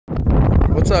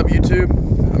What's up, YouTube?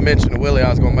 I mentioned to Willie I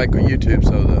was gonna make a YouTube,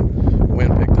 so the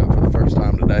wind picked up for the first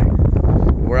time today.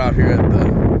 We're out here at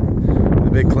the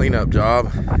big cleanup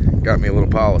job. Got me a little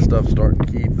pile of stuff starting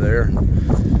to keep there. A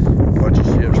bunch of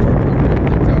shit starting to get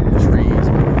things out of the trees.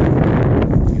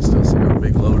 You can still see our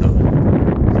big load of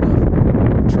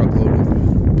stuff, truckload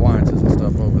of appliances and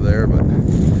stuff over there, but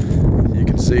you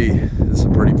can see this is a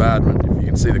pretty bad one. If you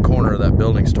can see the corner of that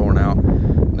building's torn out,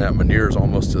 and that manure's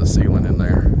almost to the ceiling in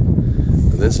there.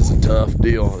 This is a tough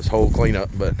deal, this whole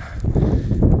cleanup, but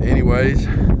anyways,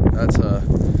 that's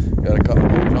got a couple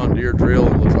of John Deere drill.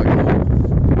 It looks like an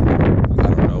old,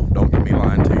 I don't know, don't get me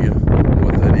lying to you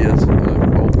what that is,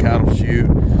 an old cattle chute,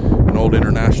 an old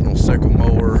International sickle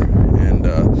mower, and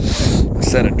a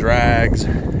set of drags,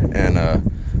 and an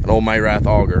old Mayrath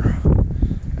auger,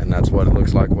 and that's what it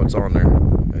looks like, what's on there.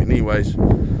 Anyways,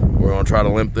 we're gonna try to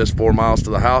limp this 4 miles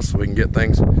to the house so we can get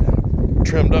things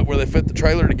trimmed up where they fit the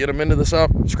trailer to get them into the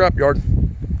scrap yard.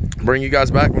 Bring you guys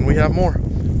back when we have more.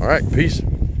 All right, peace.